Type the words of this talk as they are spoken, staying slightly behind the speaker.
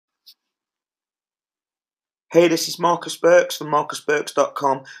Hey, this is Marcus Burks from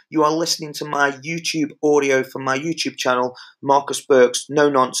marcusburks.com. You are listening to my YouTube audio from my YouTube channel, Marcus Burks, No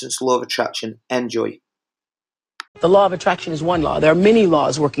Nonsense Law of Attraction. Enjoy. The law of attraction is one law. There are many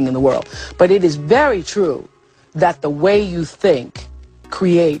laws working in the world. But it is very true that the way you think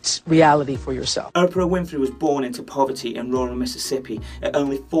creates reality for yourself. Oprah Winfrey was born into poverty in rural Mississippi. At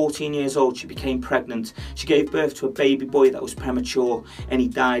only 14 years old, she became pregnant. She gave birth to a baby boy that was premature, and he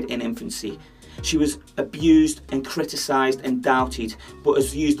died in infancy. She was abused and criticised and doubted, but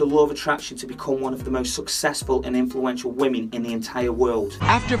has used the law of attraction to become one of the most successful and influential women in the entire world.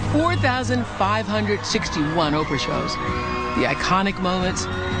 After 4,561 Oprah shows, the iconic moments,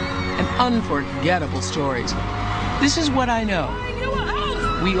 and unforgettable stories, this is what I know.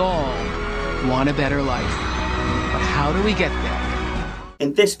 We all want a better life. But how do we get there?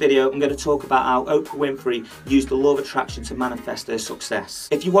 In this video, I'm going to talk about how Oprah Winfrey used the law of attraction to manifest her success.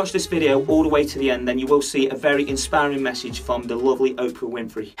 If you watch this video all the way to the end, then you will see a very inspiring message from the lovely Oprah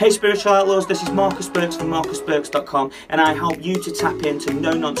Winfrey. Hey Spiritual Outlaws, this is Marcus Burks from marcusburks.com, and I help you to tap into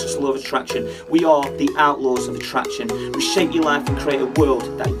no nonsense law of attraction. We are the outlaws of attraction. We shape your life and create a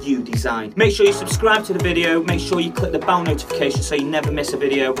world that you design. Make sure you subscribe to the video, make sure you click the bell notification so you never miss a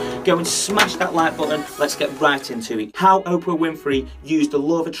video. Go and smash that like button. Let's get right into it. How Oprah Winfrey used the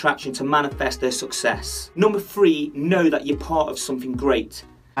law of attraction to manifest their success. Number 3, know that you're part of something great.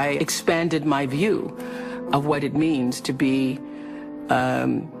 I expanded my view of what it means to be a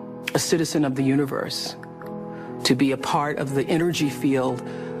citizen of the universe, to be a part of the energy field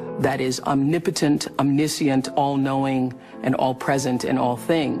that is omnipotent, omniscient, all-knowing, and all-present in all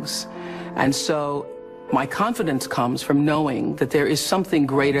things. And so my confidence comes from knowing that there is something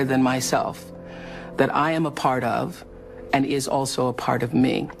greater than myself, that I am a part of, and is also a part of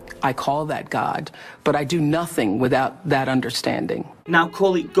me. I call that God, but I do nothing without that understanding. Now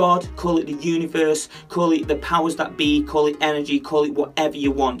call it God, call it the universe, call it the powers that be, call it energy, call it whatever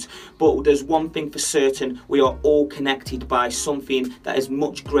you want. But there's one thing for certain, we are all connected by something that is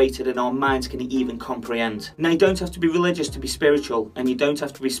much greater than our minds can even comprehend. Now you don't have to be religious to be spiritual, and you don't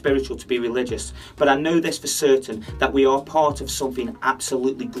have to be spiritual to be religious. But I know this for certain, that we are part of something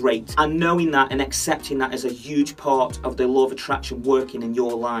absolutely great. And knowing that and accepting that is a huge part of the law of attraction working in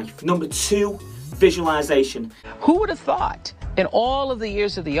your life. Number 2, visualization. Who would have thought in all of the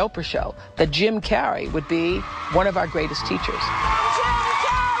years of the Oprah show that Jim Carrey would be one of our greatest teachers?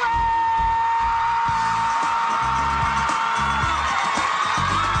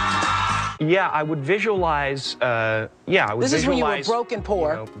 Yeah, I would visualize, This is when you were broke and poor.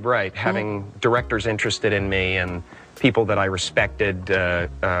 You know, right, having directors interested in me and people that I respected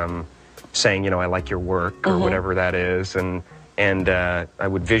saying, you know, I like your work or whatever that is. And I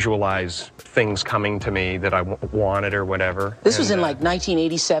would visualize things coming to me that I wanted or whatever. This was in like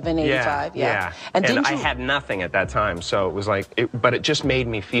 1987, 85? Yeah. And I had nothing at that time, so it was like, but it just made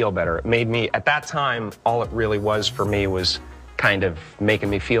me feel better. It made me, at that time, all it really was for me was kind of making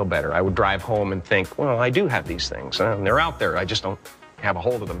me feel better. I would drive home and think, well, I do have these things, and they're out there. I just don't have a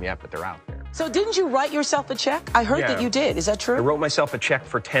hold of them yet, but they're out there. So didn't you write yourself a check? I heard that you did. Is that true? I wrote myself a check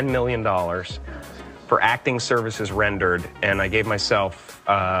for $10 million. For acting services rendered, and I gave myself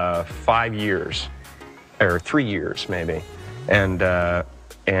 5 years, or 3 years maybe, and I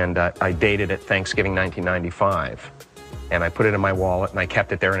dated it Thanksgiving 1995, and I put it in my wallet and I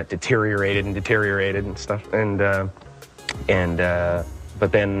kept it there, and it deteriorated and stuff, but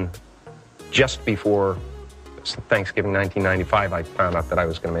then just before Thanksgiving 1995, I found out that I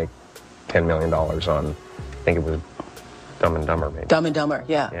was going to make $10 million on, I think it was Dumb and Dumber, maybe. Dumb and Dumber,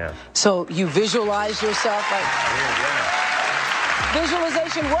 yeah. So you visualize yourself like...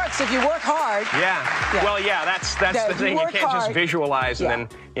 Visualization works if you work hard. Yeah. Well, yeah, that's the thing. You can't just visualize and then,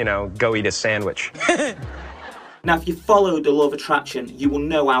 you know, go eat a sandwich. Now, if you follow the law of attraction, you will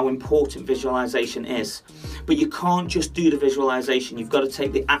know how important visualization is. But you can't just do the visualization. You've got to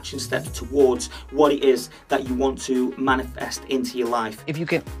take the action steps towards what it is that you want to manifest into your life. If you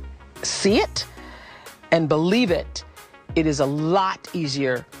can see it and believe it, it is a lot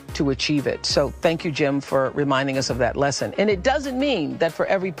easier to achieve it. So thank you, Jim, for reminding us of that lesson. And it doesn't mean that for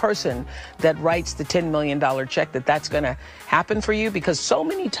every person that writes the $10 million check that that's going to happen for you, because so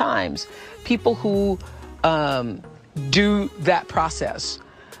many times people who do that process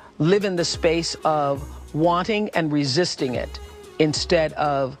live in the space of wanting and resisting it instead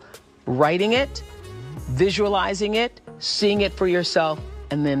of writing it, visualizing it, seeing it for yourself,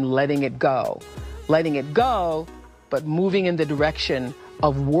 and then letting it go. Letting it go, but moving in the direction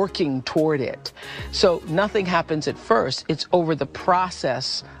of working toward it. So nothing happens at first. It's over the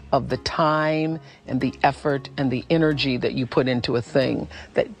process of the time and the effort and the energy that you put into a thing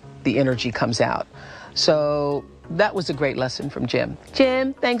that the energy comes out. So that was a great lesson from Jim.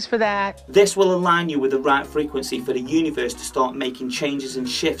 Jim, thanks for that. This will align you with the right frequency for the universe to start making changes and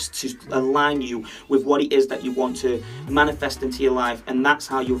shifts to align you with what it is that you want to manifest into your life, and that's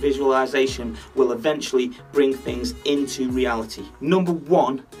how your visualization will eventually bring things into reality. Number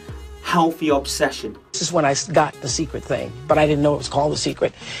 1, healthy obsession. This is when I got The Secret thing, but I didn't know it was called The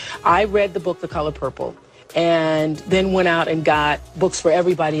Secret. I read the book The Color Purple and then went out and got books for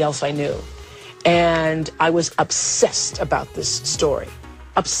everybody else I knew. And I was obsessed about this story,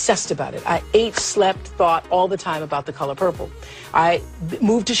 obsessed about it. I ate, slept, thought all the time about The Color Purple. I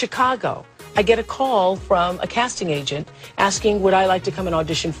moved to Chicago. I get a call from a casting agent asking, would I like to come and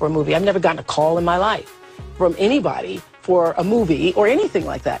audition for a movie? I've never gotten a call in my life from anybody for a movie or anything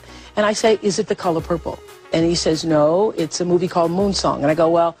like that. And I say, is it The Color Purple? And he says, no, it's a movie called Moonsong. And I go,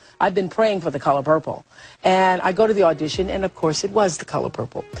 well, I've been praying for The Color Purple. And I go to the audition, and of course it was The Color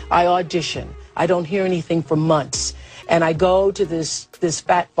Purple. I audition. I don't hear anything for months. And I go to this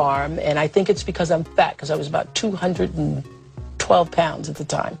fat farm, and I think it's because I'm fat, because I was about 212 pounds at the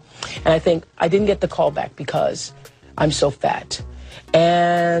time. And I think I didn't get the call back because I'm so fat.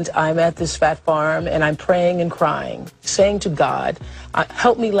 And I'm at this fat farm, and I'm praying and crying, saying to God,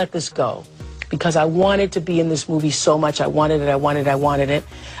 help me let this go. Because I wanted to be in this movie so much. I wanted it, I wanted it, I wanted it.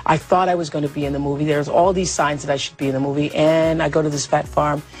 I thought I was going to be in the movie. There's all these signs that I should be in the movie. And I go to this fat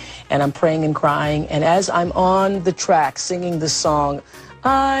farm, and I'm praying and crying. And as I'm on the track singing the song,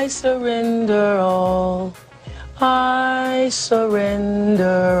 I surrender all, I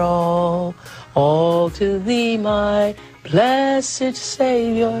surrender all to thee, my blessed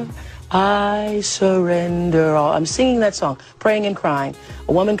Savior. I surrender all. I'm singing that song, praying and crying.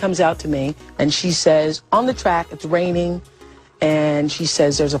 A woman comes out to me, and she says, on the track, it's raining, and she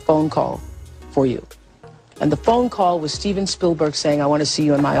says, there's a phone call for you. And the phone call was Steven Spielberg saying, I want to see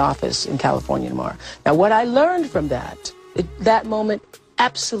you in my office in California tomorrow. Now, what I learned from that, that moment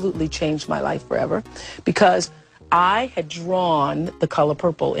absolutely changed my life forever, because I had drawn The Color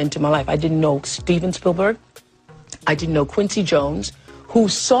Purple into my life. I didn't know Steven Spielberg. I didn't know Quincy Jones, who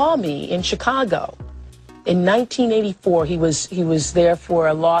saw me in Chicago. In 1984, he was there for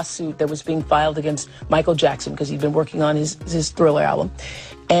a lawsuit that was being filed against Michael Jackson because he'd been working on his Thriller album.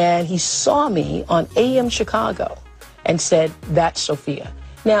 And he saw me on AM Chicago and said, that's Sophia.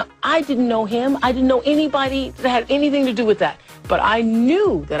 Now, I didn't know him. I didn't know anybody that had anything to do with that. But I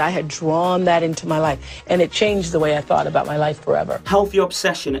knew that I had drawn that into my life, and it changed the way I thought about my life forever. Healthy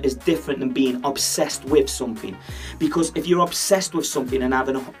obsession is different than being obsessed with something. Because if you're obsessed with something and have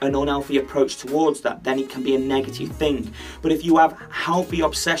an unhealthy approach towards that, then it can be a negative thing. But if you have healthy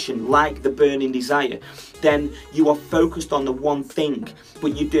obsession, like the burning desire, then you are focused on the one thing,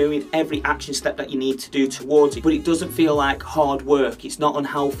 but you're doing every action step that you need to do towards it. But it doesn't feel like hard work. It's not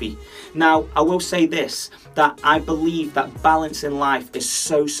unhealthy. Now, I will say this, that I believe that balance in life is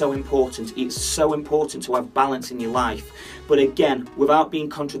so important. It's so important to have balance in your life. But again, without being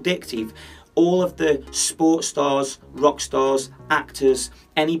contradictory, all of the sports stars, rock stars, actors,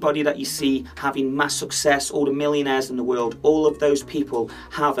 anybody that you see having mass success, all the millionaires in the world, all of those people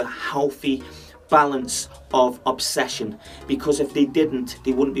have a healthy balance of obsession, because if they didn't,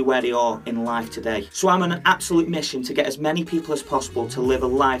 they wouldn't be where they are in life today. So I'm on an absolute mission to get as many people as possible to live a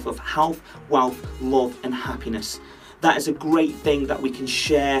life of health, wealth, love and happiness. That is a great thing that we can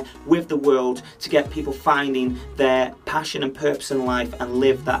share with the world to get people finding their passion and purpose in life and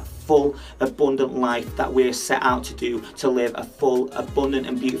live that full, abundant life that we're set out to do, to live a full, abundant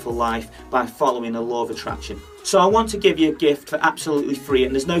and beautiful life by following the law of attraction. So I want to give you a gift for absolutely free,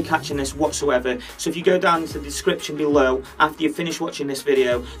 and there's no catch in this whatsoever. So if you go down into the description below, after you finish watching this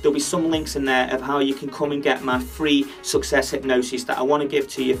video, there'll be some links in there of how you can come and get my free success hypnosis that I want to give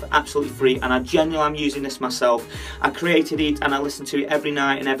to you for absolutely free. And I genuinely am using this myself. I created it and I listen to it every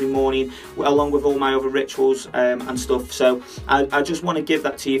night and every morning, along with all my other rituals and stuff. So I just want to give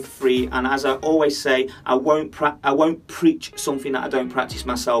that to you for free. And as I always say, I won't preach something that I don't practice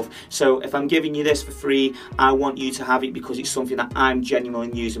myself. So if I'm giving you this for free, I want you to have it because it's something that I'm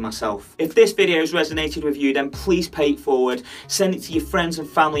genuinely using myself. If this video has resonated with you, then please pay it forward. Send it to your friends and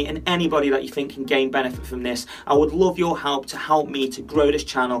family and anybody that you think can gain benefit from this. I would love your help to help me to grow this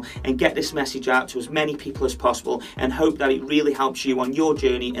channel and get this message out to as many people as possible, and hope that it really helps you on your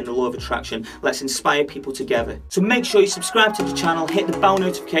journey in the law of attraction. Let's inspire people together. So make sure you subscribe to the channel, hit the bell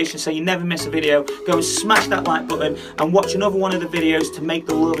notification so you never miss a video, go and smash that like button and watch another one of the videos to make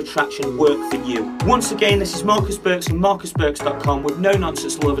the law of attraction work for you. Once again, this is Marcus Burks from MarcusBurks.com with no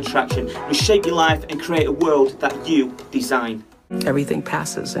nonsense law of attraction. Reshape your life and create a world that you design. Everything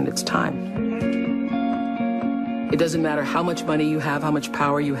passes in its time. It doesn't matter how much money you have, how much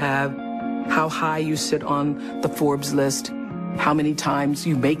power you have, how high you sit on the Forbes list, how many times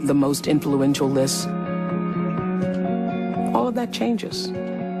you make the most influential list. All of that changes.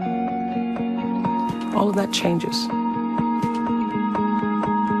 All of that changes.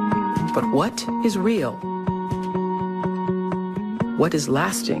 But what is real, what is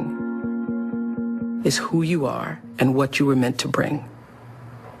lasting, is who you are and what you were meant to bring.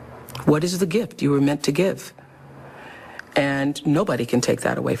 What is the gift you were meant to give? And nobody can take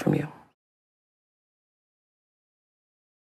that away from you.